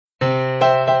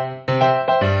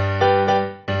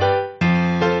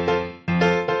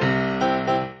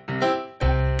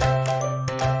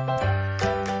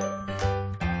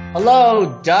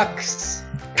Hello, ducks.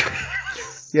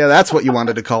 Yeah, that's what you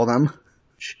wanted to call them.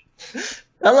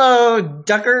 Hello,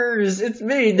 duckers. It's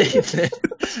me, Nathan.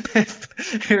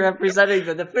 Representing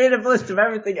the definitive list of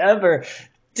everything ever.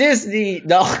 Disney,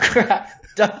 no crap,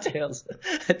 DuckTales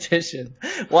edition.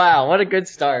 Wow, what a good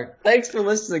start. Thanks for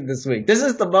listening this week. This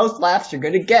is the most laughs you're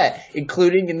going to get,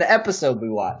 including in the episode we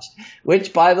watched,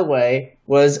 which, by the way,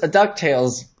 was a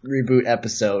DuckTales reboot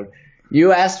episode.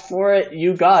 You asked for it,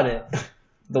 you got it.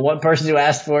 The one person who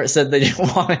asked for it said they didn't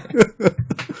want it.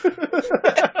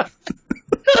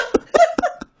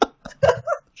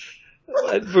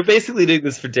 We're basically doing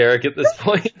this for Derek at this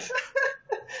point.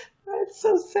 That's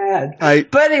so sad.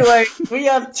 But anyway, we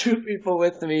have two people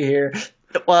with me here.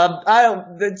 One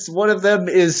of them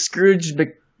is Scrooge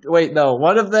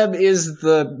one of them is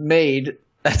the maid.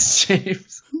 That's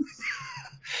James.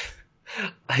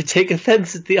 I take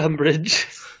offense at the umbrage.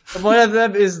 One of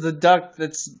them is the duck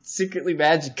that's secretly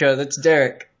Magica. That's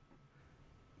Derek.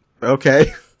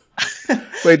 Okay.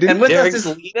 Wait, Derek's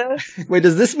Lena? Wait,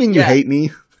 does this mean you hate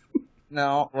me?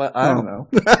 No, well, I don't know.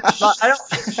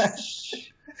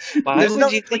 Why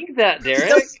would you think that, Derek?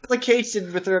 There's no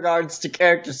implication with regards to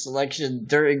character selection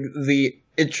during the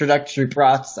introductory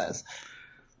process.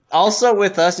 Also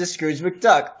with us is Scrooge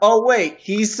McDuck. Oh wait,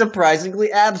 he's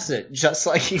surprisingly absent, just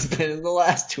like he's been in the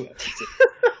last two episodes.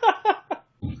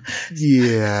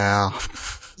 Yeah.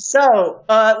 So,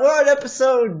 we're on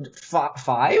episode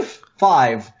 5?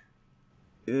 5. Of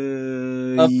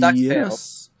DuckTales.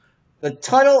 Yes. The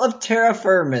Tunnel of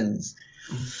Terrafirmians.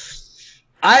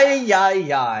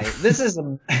 Ay. This is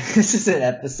an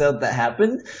episode that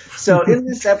happened. So in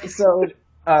this episode,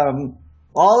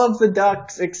 all of the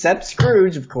ducks except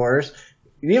Scrooge, of course.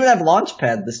 You even have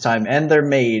Launchpad this time, and their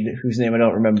maid, whose name I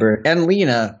don't remember, and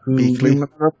Lena, who you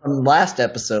remember from last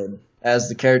episode as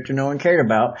the character no one cared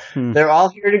about. They're all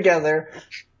here together,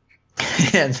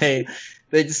 and they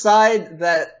decide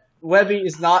that Webby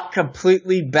is not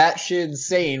completely batshit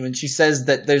insane when she says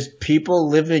that there's people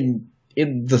living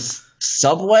in the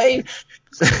subway.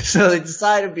 So they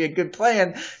decide it'd be a good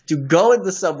plan to go in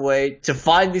the subway to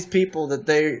find these people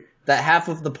that half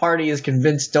of the party is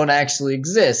convinced don't actually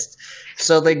exist.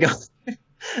 So they go.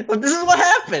 But this is what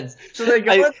happens. So they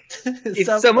go. If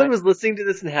someone was listening to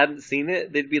this and hadn't seen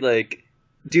it, they'd be like,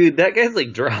 "Dude, that guy's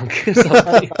like drunk." Or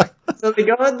something. So they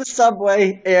go in the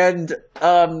subway and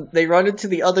they run into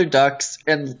the other ducks,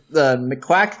 and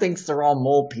McQuack thinks they're all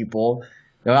mole people.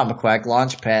 No, not McQuack.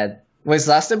 Launchpad. Wait,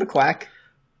 last name McQuack?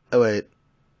 Oh wait,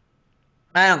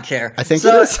 I don't care. I think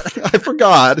it is. I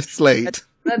forgot. It's late.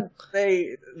 Then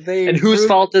they and whose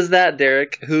fault is that,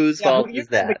 Derek? Whose fault is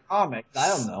that? The comics. I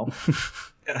don't know.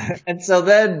 And so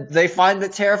then they find the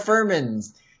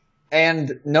Terrafirmians,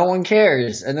 and no one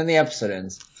cares, and then the episode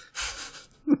ends.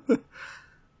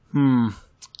 Kind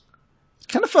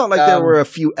of felt like there were a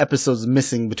few episodes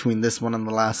missing between this one and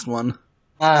the last one.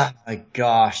 Ah, my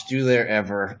gosh, do there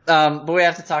ever. But we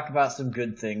have to talk about some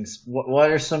good things.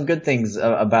 What are some good things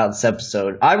about this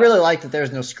episode? I really like that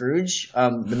there's no Scrooge,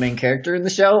 the main character in the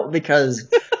show,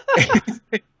 because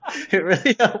it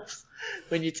really helps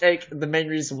when you take the main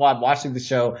reason why I'm watching the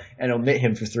show and omit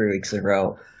him for 3 weeks in a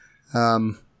row.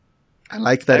 I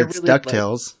like that it's really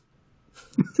DuckTales.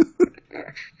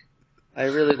 I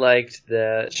really liked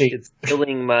that it's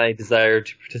killing my desire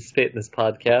to participate in this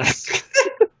podcast.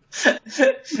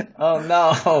 Oh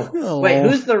no! Oh. Wait,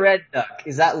 who's the red duck?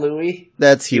 Is that Louie?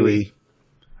 That's Huey.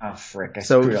 Oh frick!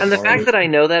 And the fact that I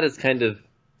know that is kind of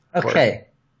okay.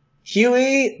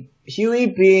 Huey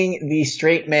being the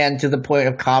straight man to the point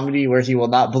of comedy where he will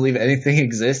not believe anything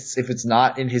exists if it's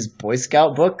not in his Boy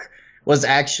Scout book was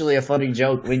actually a funny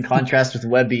joke in contrast with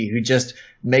Webby, who just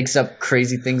makes up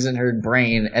crazy things in her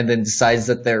brain and then decides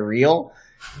that they're real.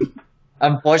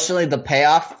 Unfortunately, the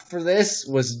payoff for this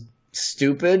was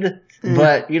stupid,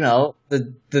 but you know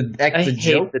the I hate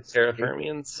joke. The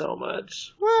Terrafirmians so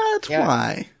much. What? Yeah.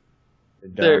 Why?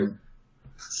 They're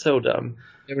so dumb.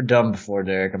 They were dumb before,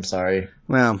 Derek. I'm sorry.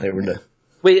 Well, They were dumb.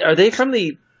 Wait, are they from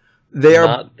the? They are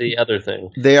not the other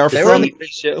thing. They are They from were the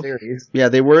show. series. Yeah,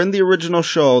 they were in the original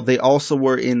show. They also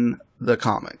were in the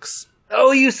comics.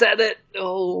 Oh, you said it.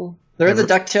 Oh, They're in the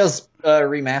DuckTales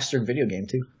remastered video game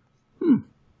too.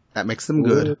 That makes them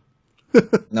good.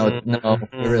 No, they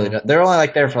really don't. They're only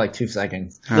there for 2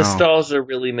 seconds. Nostalgia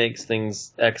really makes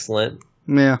things excellent.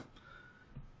 Yeah.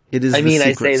 It is. I mean,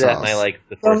 I say sauce. that, and I like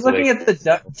the. So I'm looking at the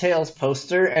DuckTales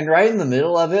poster, and right in the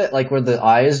middle of it, where the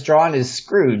eye is drawn, is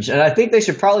Scrooge. And I think they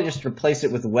should probably just replace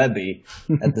it with Webby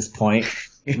at this point.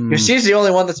 Because she's the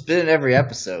only one that's been in every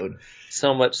episode.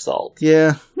 So much salt.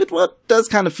 Yeah. It does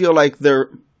kind of feel like they're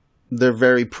they're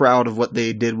very proud of what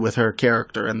they did with her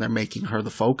character, and they're making her the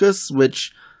focus,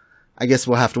 which I guess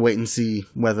we'll have to wait and see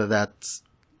whether that's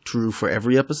true for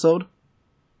every episode.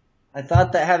 I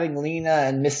thought that having Lena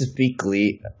and Mrs.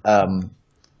 Beakley,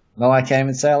 no, I can't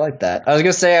even say I like that. I was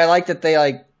gonna say I like that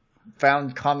they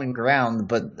found common ground,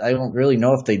 but I don't really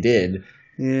know if they did.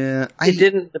 Yeah, They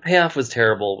didn't. The payoff was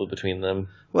terrible between them.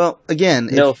 Well, again,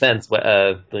 no offense,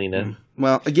 Lena.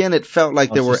 Well, again, it felt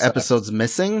like there were episodes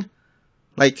missing.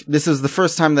 Like, this was the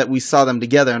first time that we saw them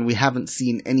together, and we haven't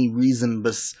seen any reason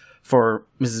for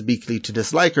Mrs. Beakley to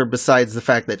dislike her, besides the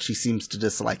fact that she seems to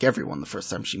dislike everyone the first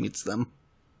time she meets them.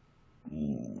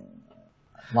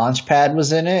 Launchpad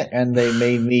was in it, and they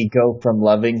made me go from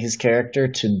loving his character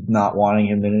to not wanting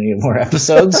him in any more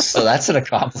episodes, so that's an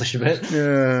accomplishment.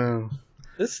 Yeah.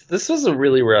 This was a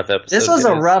really rough episode. This was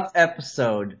a rough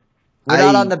episode. We're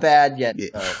not on the bad yet,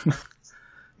 though.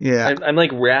 Yeah. I'm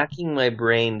racking my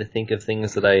brain to think of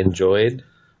things that I enjoyed.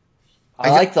 I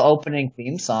like the opening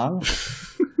theme song.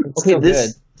 It's Okay, so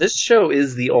good. this show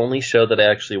is the only show that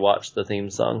I actually watched the theme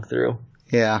song through.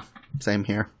 Yeah, same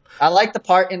here. I like the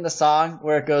part in the song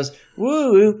where it goes,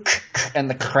 woo, and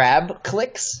the crab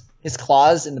clicks his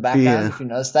claws in the background, if you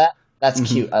notice that. That's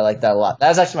cute. I like that a lot. That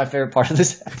was actually my favorite part of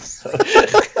this episode.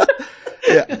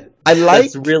 Yeah.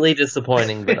 That's really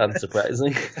disappointing, but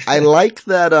unsurprising. I like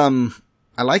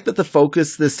that the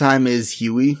focus this time is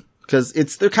Huey, because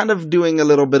they're kind of doing a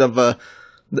little bit of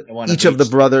each of the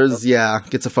brothers,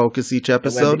 gets a focus each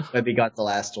episode. Webby got the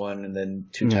last one, and then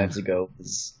 2 times ago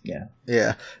was,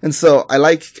 Yeah. And so I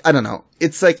don't know.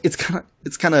 It's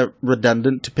kind of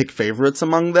redundant to pick favorites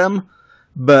among them,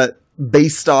 but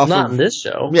based off Not in this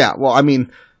show. Yeah, well, I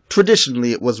mean,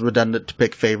 traditionally it was redundant to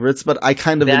pick favorites, but I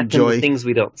kind of enjoy things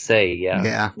we don't say,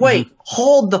 Yeah. Wait,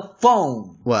 hold the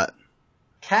phone. What?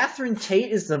 Catherine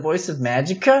Tate is the voice of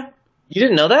Magica? You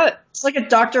didn't know that? It's like a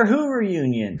Doctor Who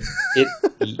reunion.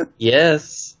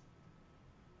 Yes.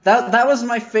 That was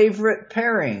my favorite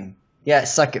pairing. Yeah,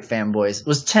 suck it, fanboys. It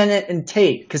was Tennant and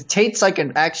Tate, because Tate's like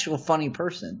an actual funny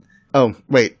person. Oh,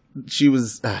 wait. She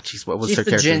was... what was her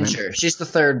character name? She's the ginger. She's the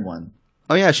third one.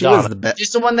 Oh, yeah, she was the best.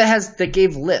 She's the one that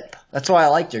gave lip. That's why I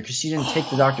liked her, because she didn't take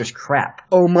the doctor's crap.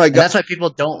 Oh, my God. And that's why people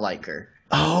don't like her.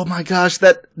 Oh, my gosh.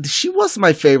 She was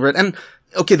my favorite. And,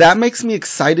 okay, that makes me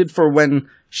excited for when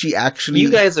she actually...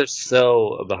 You guys are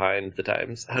so behind the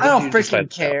times. I don't freaking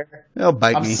care. Oh,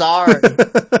 bite I'm me. sorry.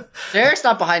 Derek's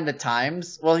not behind the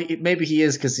times. Well, maybe he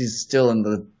is because he's still in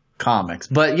the comics.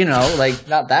 But,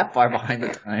 not that far behind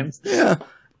the times. Yeah.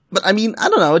 But, I mean, I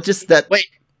don't know. It's just that... Wait.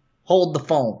 Hold the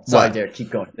phone. Sorry, Derek.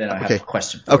 Keep going. Then I have a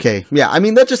question for you. Yeah. I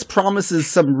mean, that just promises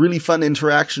some really fun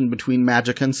interaction between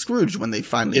Magic and Scrooge when they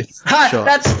finally show up.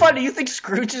 That's funny. You think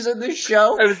Scrooge is in this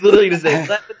show? I was literally going to say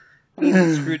that.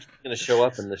 Scrooge is going to show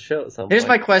up in the show at some point. Here's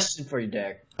my question for you,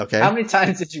 Derek. Okay. How many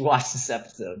times did you watch this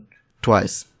episode?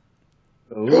 Twice.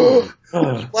 Ooh.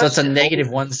 So it's a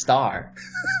 -1 star.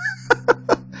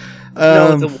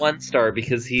 No, it's a 1 star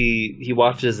because he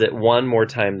watches it one more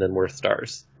time than we're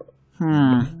stars.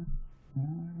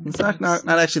 It's not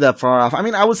actually that far off. I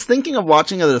mean, I was thinking of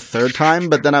watching it a third time,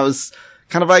 but then I was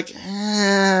kind of like,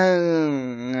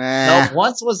 No,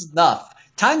 once was enough.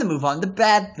 Time to move on to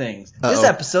bad things. This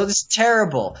episode is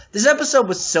terrible. This episode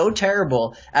was so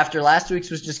terrible after last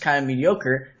week's was just kind of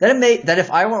mediocre that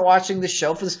if I weren't watching this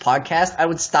show for this podcast, I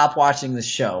would stop watching this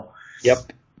show.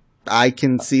 Yep. I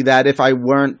can see that if I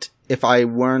weren't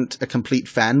a complete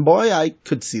fanboy, I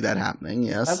could see that happening,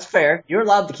 yes. That's fair. You're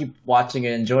allowed to keep watching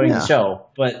and enjoying the show,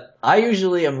 but I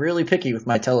usually am really picky with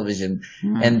my television.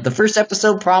 And the first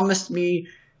episode promised me,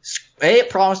 A, it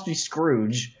promised me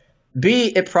Scrooge.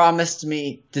 B, it promised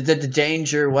me the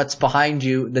danger, what's behind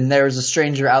you, then there's a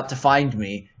stranger out to find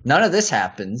me. None of this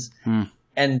happens.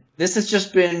 And this has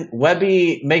just been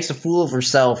Webby makes a fool of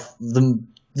herself,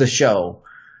 the show.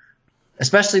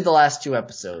 Especially the last 2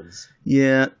 episodes.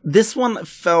 Yeah, this one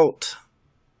felt...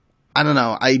 I don't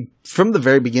know. From the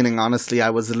very beginning, honestly,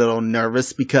 I was a little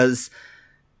nervous because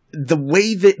the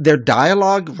way that their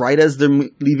dialogue, right as they're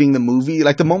leaving the movie,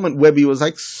 like the moment Webby was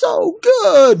like, so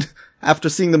good! After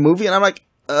seeing the movie, and I'm like,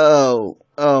 oh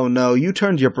no, you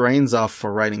turned your brains off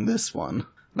for writing this one.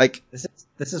 Like...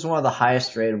 This is one of the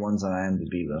highest rated ones on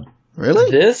IMDb, though.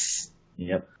 Really? This?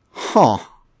 Yep. Huh.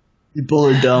 People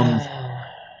are dumb.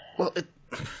 Well,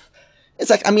 it's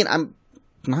like, I mean, I'm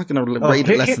not going to rate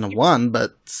it less than a 1,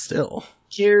 but still.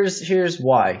 Here's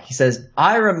why. He says,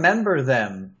 I remember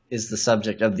them is the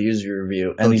subject of the user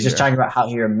review. And he's just talking about how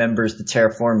he remembers the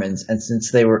Terrafirmians. And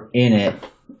since they were in it...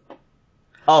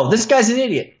 Oh, this guy's an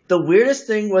idiot. The weirdest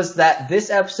thing was that this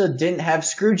episode didn't have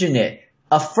Scrooge in it.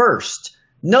 A first.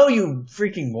 No, you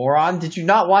freaking moron. Did you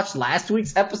not watch last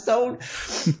week's episode?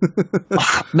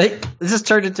 This has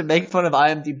turned into make fun of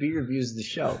IMDb reviews of the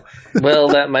show. Well,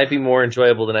 that might be more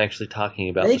enjoyable than actually talking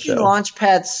about the show. Making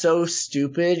Launchpad so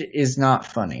stupid is not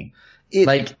funny.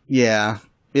 It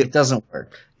doesn't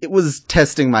work. It was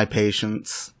testing my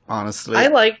patience, honestly. I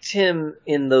liked him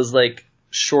in those, like,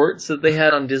 shorts that they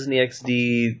had on Disney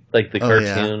XD, like the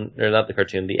cartoon, or not the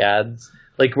cartoon, the ads.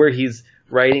 Like, where he's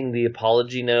writing the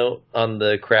apology note on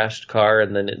the crashed car,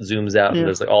 and then it zooms out, and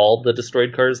there's, like, all the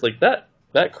destroyed cars. Like, that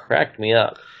cracked me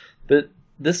up. But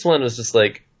this one was just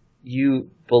like,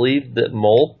 you believe that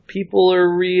mole people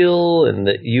are real, and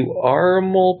that you are a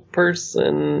mole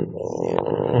person?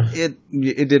 It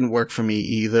didn't work for me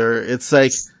either. It's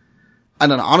like, I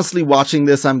don't know, honestly, watching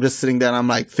this, I'm just sitting there, and I'm,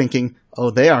 like, thinking,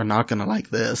 oh, they are not gonna like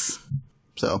this.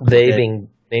 So they being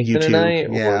Nathan and I?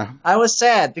 Yeah. I was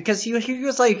sad, because he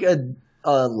was, like,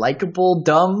 a likable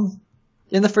dumb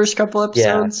in the first couple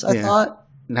episodes, I thought.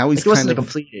 Now he's he wasn't a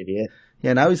complete idiot.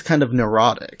 Yeah, now he's kind of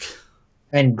neurotic.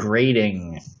 And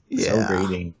grating. Yeah.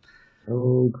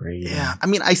 So grating. Yeah, I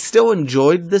mean, I still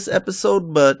enjoyed this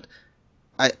episode, but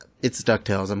it's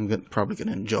DuckTales. I'm probably going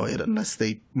to enjoy it unless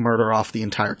they murder off the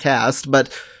entire cast,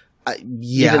 but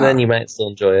even then you might still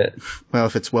enjoy it. Well,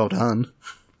 if it's well done.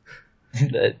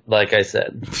 Like I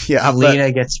said. Yeah,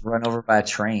 Lena gets run over by a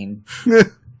train.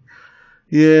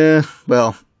 Yeah,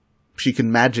 well, she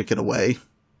can magic it away,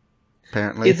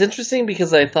 apparently. It's interesting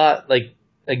because I thought, like,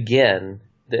 again,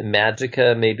 that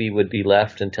Magica maybe would be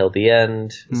left until the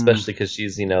end, especially because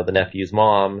she's, the nephew's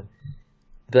mom.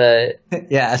 But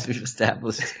yeah, as we've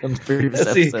established in the previous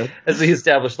episode. As we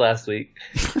established last week.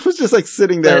 I was just, like,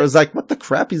 sitting there. I was like, what the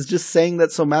crap? He's just saying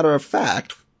that so matter of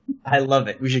fact. I love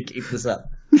it. We should keep this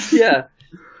up. Yeah,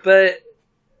 but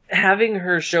having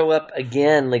her show up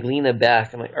again, like Lena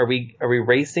back, I'm like, are we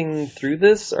racing through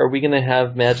this? Are we going to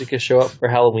have Magica show up for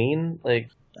Halloween? Like,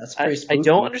 that's pretty spooky. I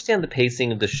don't understand the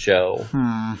pacing of the show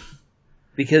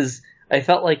because I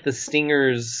felt like the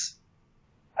stingers.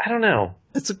 I don't know.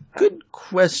 It's a good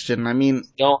question. I mean, I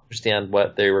don't understand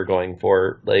what they were going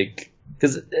for, like,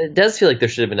 because it does feel like there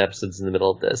should have been episodes in the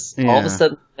middle of this. Yeah. All of a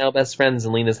sudden, now best friends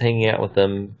and Lena's hanging out with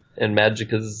them, and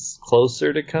Magica's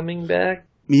closer to coming back.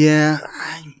 Yeah.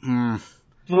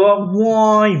 But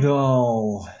why,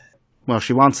 though? Well,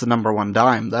 she wants the number one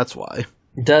dime, that's why.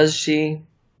 Does she?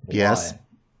 Yes. Why? I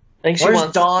think she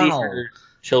wants to see her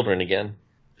children again.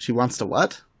 She wants to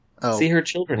what? Oh. See her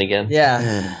children again.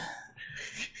 Yeah.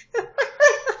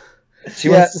 She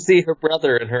wants to see her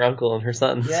brother and her uncle and her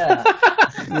sons. Yeah.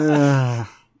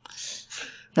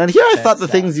 And here I thought the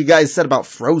things you guys said about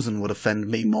Frozen would offend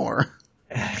me more.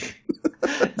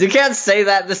 You can't say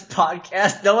that in this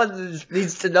podcast. No one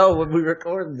needs to know when we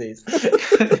record these.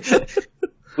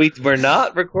 We're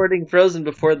not recording Frozen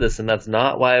before this, and that's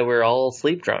not why we're all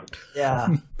sleep drunk.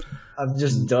 Yeah. I'm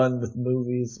just done with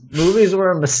movies. Movies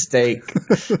were a mistake.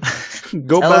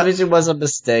 Television was a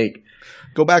mistake.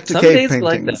 Go back to cave paintings.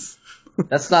 Like that.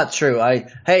 That's not true.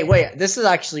 Hey, wait. This is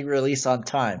actually released on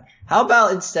time. How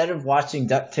about instead of watching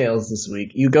DuckTales this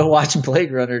week, you go watch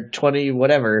Blade Runner 20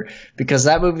 whatever, because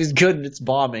that movie's good and it's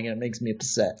bombing and it makes me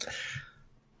upset.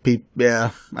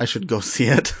 Yeah, I should go see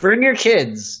it. Bring your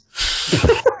kids.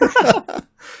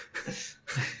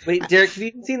 Wait, Derek, have you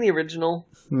even seen the original?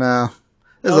 No.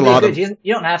 There's a lot of... You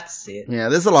don't have to see it. Yeah,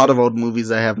 there's a lot of old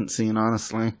movies I haven't seen,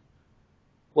 honestly.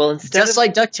 Well, instead just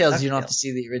like DuckTales, you don't have to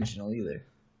see the original either.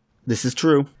 This is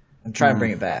true. I'm trying to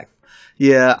bring it back.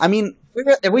 Yeah, I mean...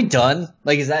 Are we done?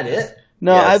 Like, is that it?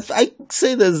 No, yes. I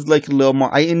say there's like a little more.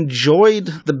 I enjoyed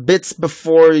the bits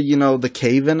before, the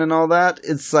cave-in and all that.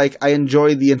 It's like, I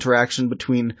enjoy the interaction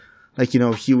between, like,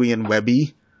 Huey and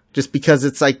Webby. Just because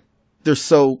it's like, they're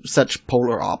such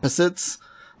polar opposites.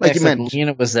 Like you mentioned.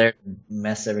 Lena was there to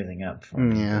mess everything up.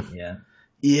 Yeah. Yeah.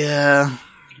 Yeah.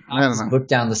 I don't know. Look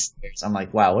down the stairs. I'm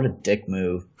like, wow, what a dick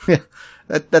move. Yeah.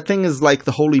 That thing is like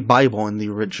the Holy Bible in the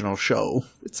original show.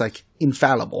 It's like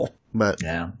infallible. But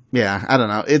yeah, I don't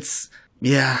know.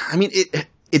 I mean,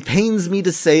 it pains me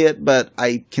to say it, but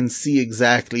I can see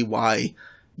exactly why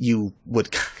you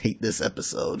would hate this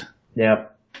episode.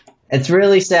 Yep. It's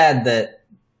really sad that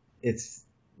it's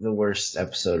the worst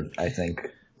episode, I think.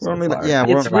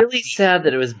 It's really sad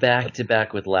that it was back to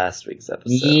back with last week's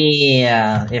episode.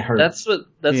 Yeah, it hurt. That's what's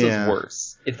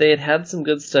worse. If they had some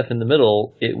good stuff in the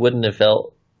middle, it wouldn't have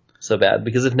felt so bad.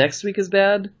 Because if next week is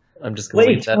bad, I'm just going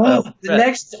to leave that up. The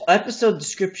next episode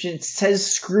description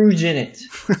says Scrooge in it.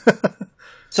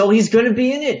 So he's going to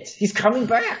be in it. He's coming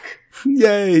back.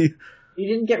 Yay. He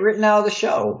didn't get written out of the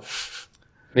show.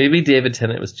 Maybe David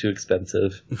Tennant was too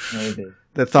expensive. Maybe.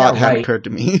 The thought had occurred to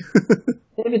me.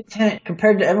 David Tennant,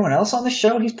 compared to everyone else on the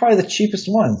show, he's probably the cheapest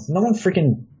one. No one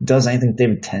freaking does anything with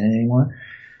David Tennant anymore.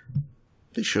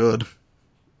 They should.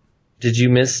 Did you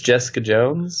miss Jessica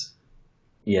Jones?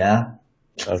 Yeah.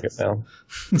 Okay, well.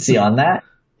 Is he on that?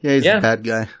 Yeah, he's a bad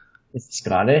guy. Is he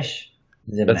Scottish?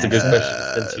 That's a good question.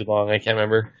 It's been too long. I can't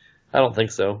remember. I don't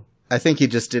think so. I think he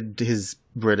just did his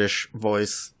British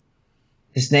voice.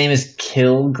 His name is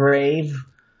Kilgrave.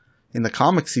 In the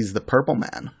comics, he's the Purple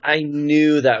Man. I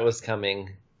knew that was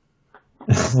coming.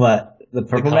 What? The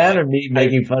Purple Man or me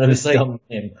making fun of his dumb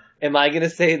name? Am I going to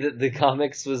say that the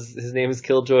comics was his name is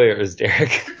Killjoy or is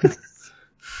Derek?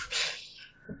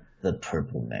 The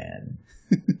Purple Man.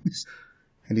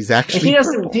 And he's actually he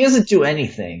doesn't do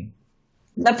anything.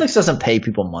 Netflix doesn't pay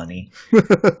people money.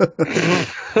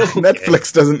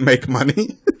 Netflix doesn't make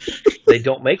money. They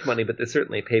don't make money, but they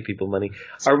certainly pay people money.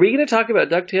 Are we going to talk about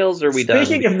DuckTales or are we done?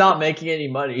 Speaking of not making any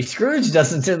money, Scrooge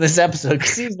doesn't in this episode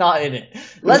because he's not in it.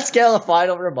 Let's get the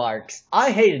final remarks.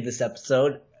 I hated this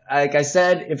episode. Like I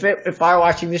said, if I were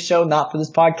watching this show not for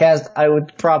this podcast, I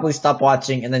would probably stop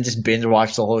watching and then just binge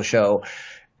watch the whole show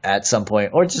at some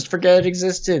point. Or just forget it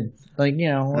existed. Like,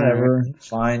 whatever.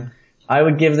 Fine. I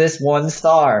would give this 1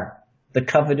 star. The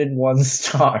coveted 1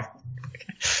 star.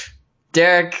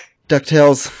 Derek.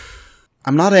 DuckTales,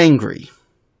 I'm not angry.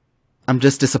 I'm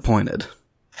just disappointed.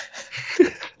 You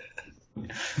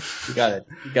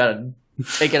gotta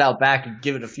take it out back and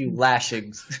give it a few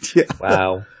lashings. Yeah.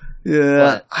 Wow.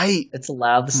 Yeah. But it's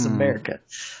allowed. This is America.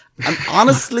 I'm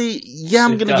honestly,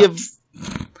 I'm gonna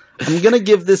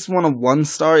give this one a 1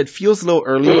 star. It feels a little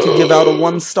early to give out a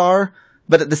 1 star.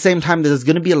 But at the same time, there's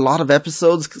going to be a lot of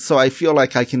episodes, so I feel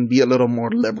like I can be a little more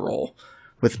liberal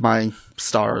with my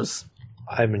stars.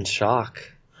 I'm in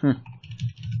shock. No,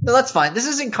 that's fine. This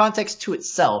is in context to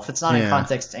itself. It's not in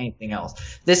context to anything else.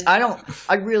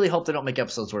 I really hope they don't make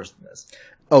episodes worse than this.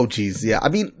 Oh, geez, yeah. I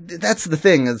mean, that's the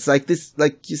thing. It's like this,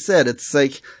 like you said, it's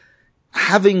like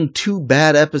having 2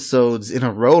 bad episodes in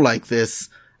a row like this.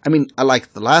 I mean, I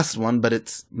like the last one, but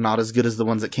it's not as good as the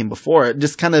ones that came before. It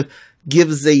just kind of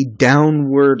gives a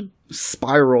downward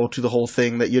spiral to the whole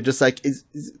thing that you're just like,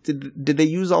 did they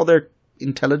use all their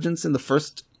intelligence in the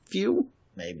first few?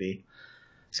 Maybe.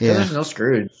 It's because there's no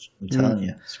Scrooge. I'm telling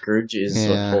you. Scrooge is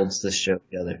what holds this show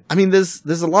together. I mean, there's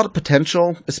a lot of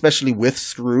potential, especially with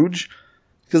Scrooge.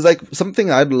 Because, like,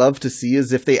 something I'd love to see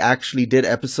is if they actually did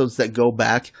episodes that go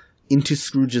back into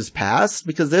Scrooge's past,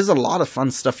 because there's a lot of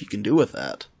fun stuff you can do with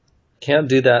that. Can't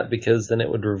do that because then it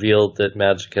would reveal that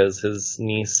Magica's his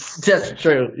niece. That's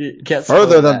true. You can't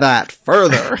further than that.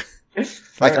 Further.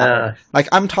 like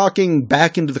I'm talking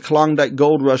back into the Klondike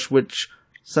Gold Rush, which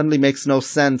suddenly makes no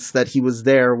sense that he was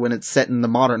there when it's set in the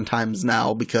modern times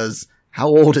now, because how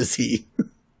old is he?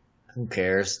 Who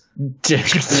cares?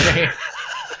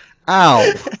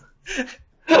 Ow.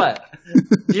 What?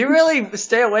 Do you really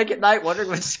stay awake at night wondering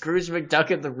what Scrooge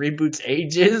McDuck in the reboot's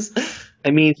age is? I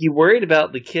mean, he worried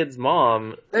about the kid's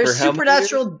mom. There's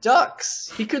supernatural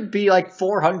ducks. He could be like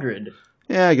 400.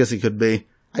 Yeah, I guess he could be.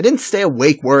 I didn't stay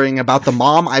awake worrying about the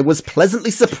mom. I was pleasantly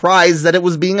surprised that it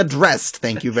was being addressed.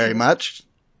 Thank you very much.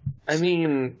 I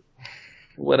mean,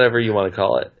 whatever you want to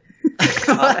call it.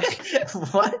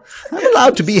 What? I'm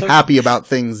allowed to be happy about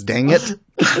things, dang it.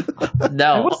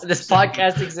 No, this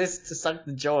podcast exists to suck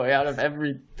the joy out of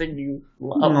everything you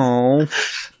love. No.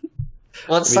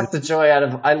 Well, let's suck the joy out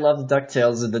of I love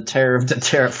DuckTales and the terror of the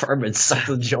Terrafirmians. Suck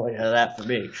the joy out of that for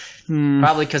me.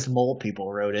 Probably because mole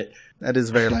people wrote it. That is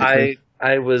very likely.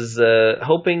 I was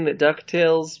hoping that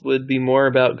DuckTales would be more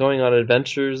about going on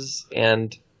adventures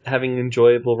and having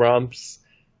enjoyable romps.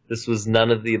 This was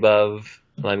none of the above.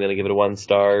 I'm going to give it a 1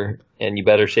 star, and you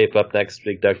better shape up next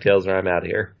week, DuckTales, or I'm out of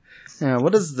here. Yeah,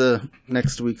 what does the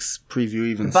next week's preview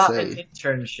even about say? An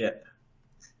internship.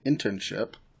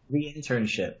 Internship?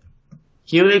 Re-internship.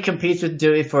 Huey competes with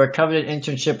Dewey for a coveted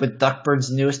internship with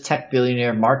Duckbird's newest tech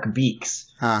billionaire, Mark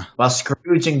Beeks. While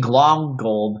Scrooge and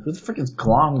Glomgold, who the frick is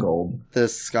Glomgold? The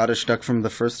Scottish duck from the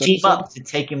first episode? Team up to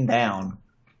take him down.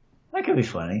 That could be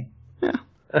funny. Yeah.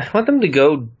 I want them to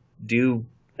go do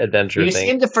adventure You things.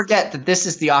 seem to forget that this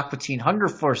is the Aqua Teen Hunger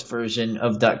Force version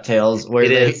of DuckTales, where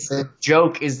the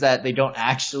joke is that they don't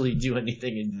actually do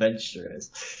anything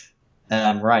adventurous. And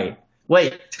I'm right.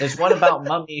 Wait, there's one about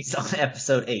mummies on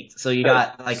episode 8. So you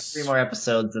got like 3 more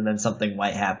episodes and then something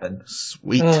might happen.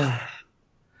 Sweet.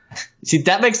 See,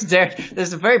 that makes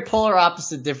there's a very polar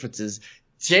opposite differences.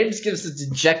 James gives a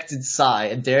dejected sigh,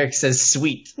 and Derek says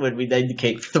sweet when we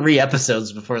indicate 3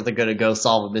 episodes before they're going to go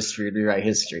solve a mystery and rewrite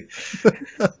history.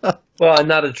 Well, I'm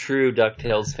not a true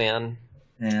DuckTales fan.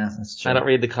 Yeah, that's true. I don't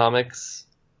read the comics.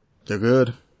 They're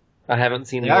good. I haven't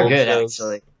seen They the are old good, shows.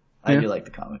 actually. I do like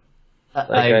the comic.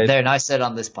 I said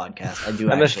on this podcast, I do.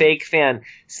 I'm a fake fan.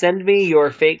 Send me your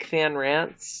fake fan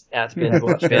rants at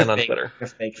BingeWatchFan on Twitter. You're a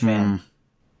fake fan.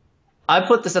 I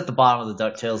put this at the bottom of the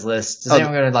DuckTales list. Is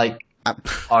anyone going to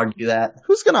argue that?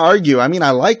 Who's going to argue? I mean,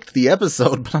 I liked the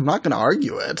episode, but I'm not going to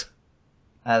argue it.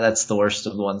 That's the worst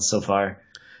of the ones so far.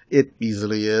 It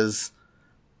easily is.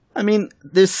 I mean,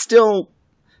 there's still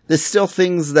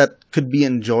things that could be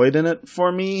enjoyed in it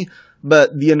for me,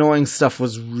 but the annoying stuff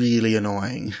was really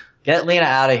annoying. Get Lena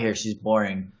out of here. She's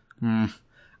boring. I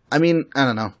mean, I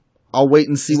don't know. I'll wait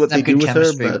and see what they do with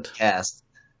her, but... With cast.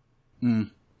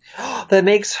 That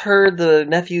makes her the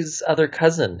nephew's other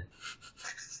cousin.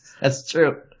 That's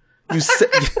true. You say...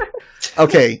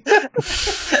 Okay.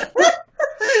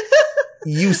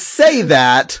 You say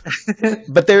that,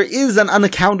 but there is an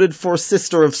unaccounted for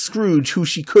sister of Scrooge who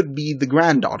she could be the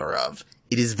granddaughter of.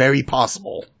 It is very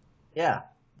possible. Yeah.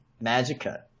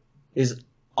 Magica is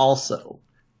also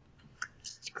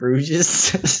Scrooge's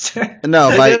sister.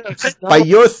 No, by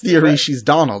your theory, she's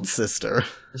Donald's sister.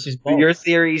 She's both. Your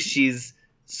theory, she's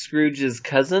Scrooge's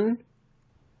cousin?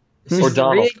 Or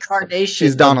Donald? Reincarnation.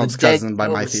 She's Donald's cousin, by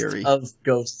my theory. Of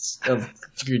ghosts of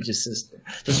Scrooge's sister.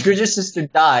 So Scrooge's sister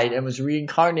died and was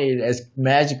reincarnated as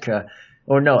Magica,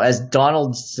 or no, as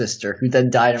Donald's sister, who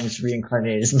then died and was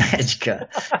reincarnated as Magica.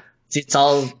 It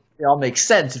all makes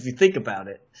sense if you think about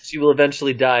it. She will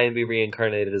eventually die and be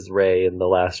reincarnated as Rey in The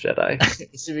Last Jedi.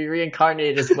 She'll be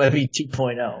reincarnated as Webby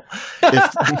 2.0.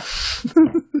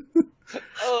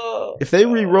 If they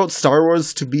rewrote Star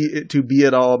Wars to be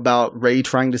at all about Rey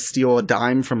trying to steal a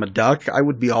dime from a duck, I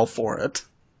would be all for it.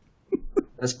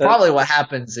 That's probably what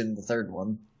happens in the third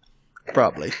one.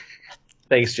 Probably.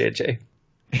 Thanks, JJ.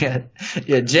 Yeah,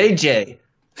 JJ.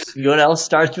 You know what else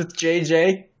starts with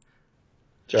JJ?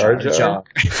 Jar Jar.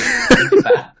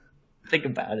 Think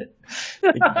about it.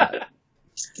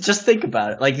 Just think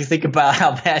about it. Like, you think about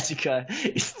how Magica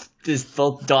is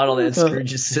both Donald and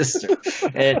Scrooge's sister.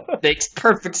 And it makes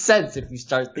perfect sense if you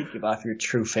start thinking about if you're a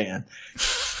true fan.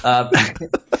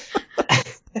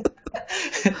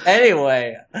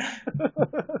 Anyway.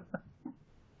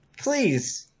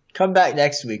 Please come back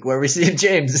next week where we see if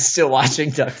James is still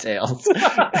watching DuckTales.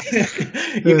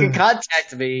 You can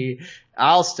contact me.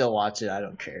 I'll still watch it. I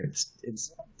don't care.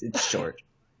 It's short.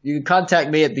 You can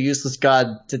contact me at The Useless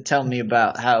God to tell me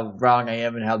about how wrong I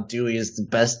am and how Dewey is the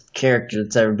best character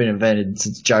that's ever been invented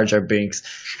since Jar Jar Binks.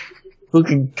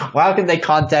 How can they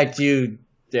contact you,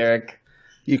 Derek?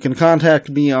 You can contact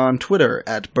me on Twitter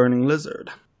at Burning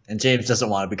Lizard. And James doesn't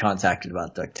want to be contacted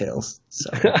about DuckTales. So.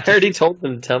 I already told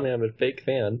him to tell me I'm a fake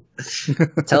fan.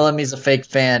 Tell him he's a fake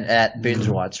fan at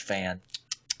BingeWatch Fan.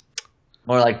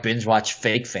 More like BingeWatch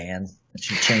Fake Fan. I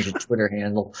should change your Twitter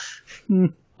handle.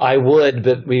 I would,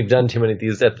 but we've done too many of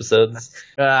these episodes.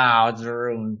 It's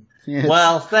ruined. Yes.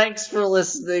 Well, thanks for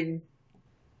listening.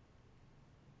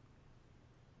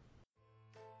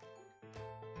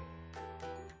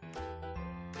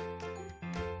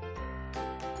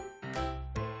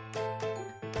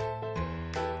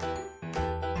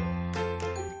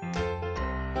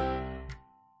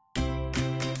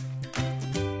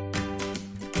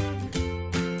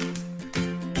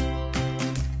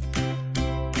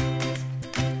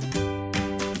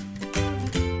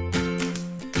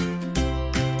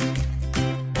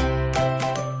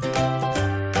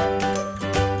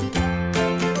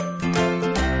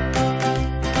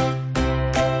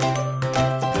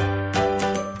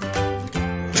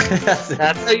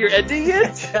 That's how you're ending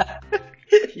it?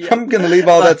 Yeah. I'm going to leave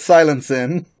all that silence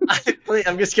in.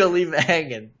 I'm just going to leave it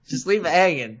hanging. Just leave it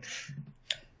hanging.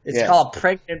 It's called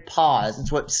pregnant pause.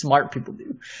 It's what smart people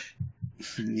do.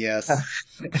 Yes.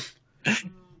 It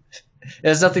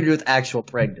has nothing to do with actual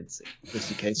pregnancy,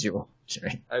 just in case you were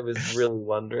wondering. I was really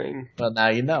wondering. Well, now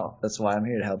you know. That's why I'm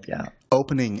here to help you out.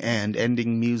 Opening and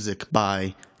ending music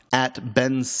by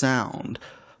 @BenSound.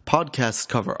 Podcast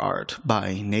cover art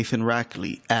by Nathan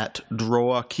Rackley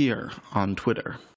 @Droakir on Twitter.